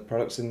couple of other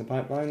products in the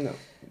pipeline that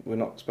we're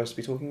not supposed to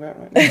be talking about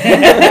right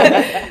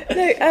now?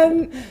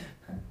 No.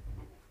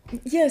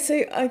 Yeah.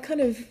 So I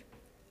kind of.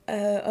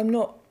 I'm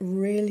not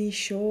really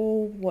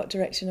sure what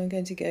direction I'm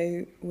going to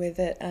go with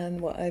it, and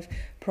what I've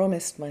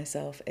promised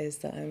myself is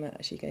that I'm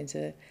actually going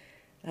to,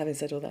 having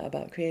said all that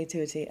about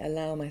creativity,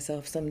 allow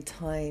myself some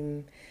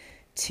time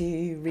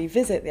to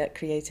revisit that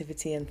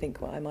creativity and think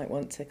what I might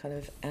want to kind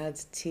of add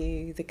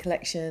to the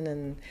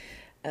collection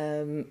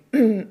and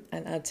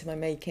add to my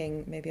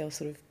making. Maybe I'll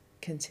sort of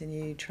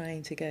continue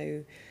trying to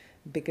go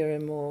bigger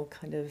and more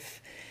kind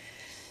of,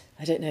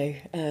 I don't know,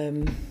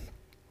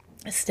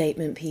 a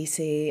statement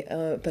piecey,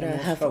 but I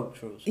have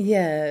sculptural or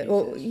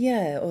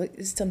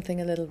something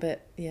a little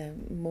bit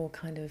more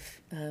kind of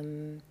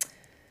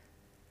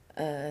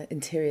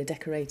interior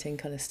decorating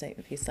kind of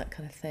statement piece, that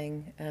kind of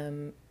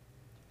thing.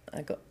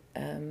 I got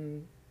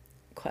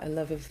quite a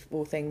love of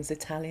all things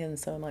Italian,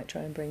 so I might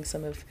try and bring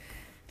some of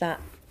that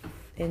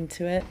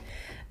into it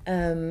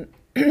in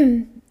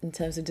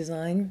terms of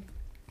design,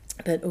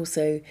 but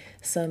also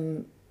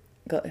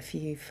got a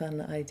few fun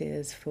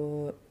ideas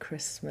for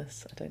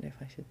Christmas. I don't know if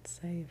I should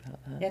say about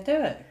that. Yeah, do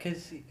it,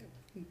 because,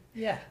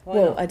 why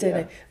well, not? I don't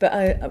know, but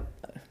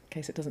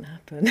case it doesn't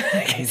happen, in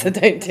case I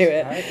don't do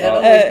it. Right. There'll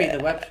always be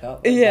the web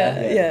shop.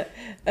 Yeah.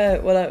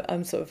 Well,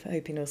 I'm sort of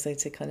hoping also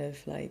to kind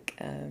of like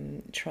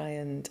try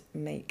and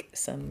make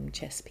some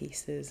chess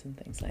pieces and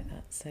things like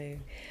that. So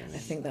I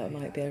think that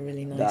might be a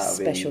really nice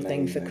special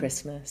thing for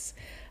Christmas.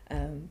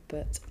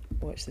 But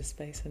watch this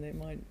space, and it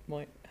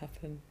might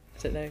happen.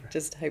 I don't know.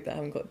 Just hope that I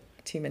haven't got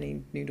too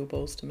many noodle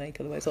balls to make,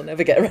 otherwise I'll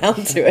never get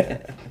around to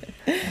it.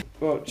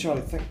 Well,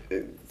 Charlie,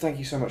 thank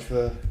you so much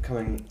for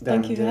coming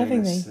down. Thank you for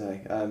having me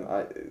today.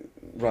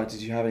 Right,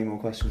 did you have any more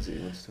questions that you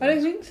wanted to ask? I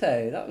don't think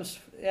so. That was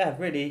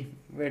really,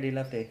 really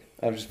lovely.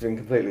 I've just been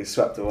completely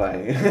swept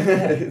away.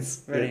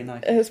 It's really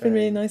nice. It's been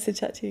really nice to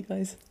chat to you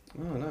guys.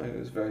 Oh no, it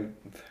was very.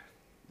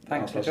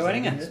 Thanks for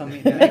joining us on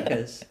Meet the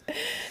Makers.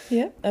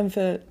 Yeah, and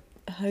for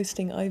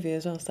hosting Ivy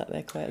as well, sat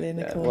there quietly in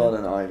the corner. Well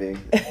done, Ivy.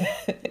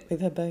 With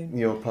her bone.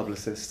 Your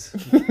publicist.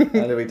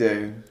 How do we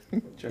do?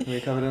 Do you reckon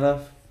we covered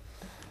enough?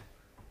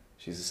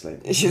 She's asleep.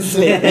 She's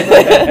asleep.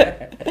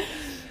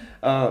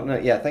 No,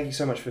 yeah, thank you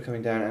so much for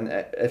coming down.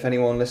 And if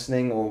anyone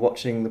listening or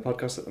watching the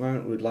podcast at the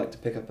moment would like to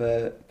pick up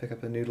a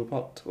noodle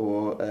pot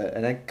or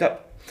an egg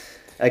cup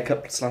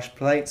 /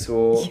 plate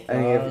or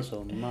any of Vase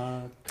or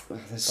mug.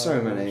 There's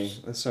so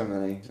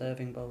many.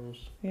 Serving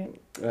bowls. Yeah.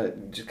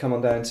 Just come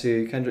on down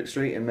to Kendrick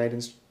Street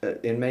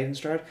in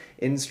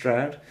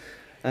Stroud,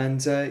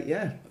 and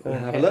Or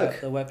have a hit look. up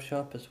the web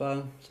shop as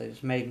well. So it's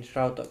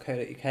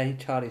maidenstride.co.uk.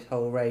 Charlie's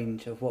whole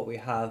range of what we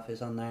have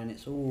is on there, and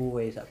it's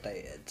always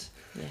updated.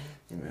 Yeah.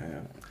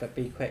 But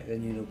be quick, the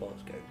noodle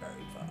balls go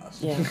very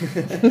fast. Yeah.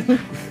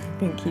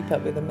 Can keep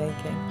up with the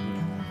making.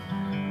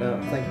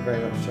 Thank you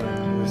very much,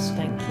 Charlie. It was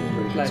Thank you.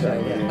 really good Pleasure.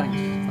 chatting with Yeah, you.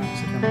 thanks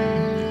for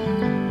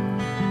coming.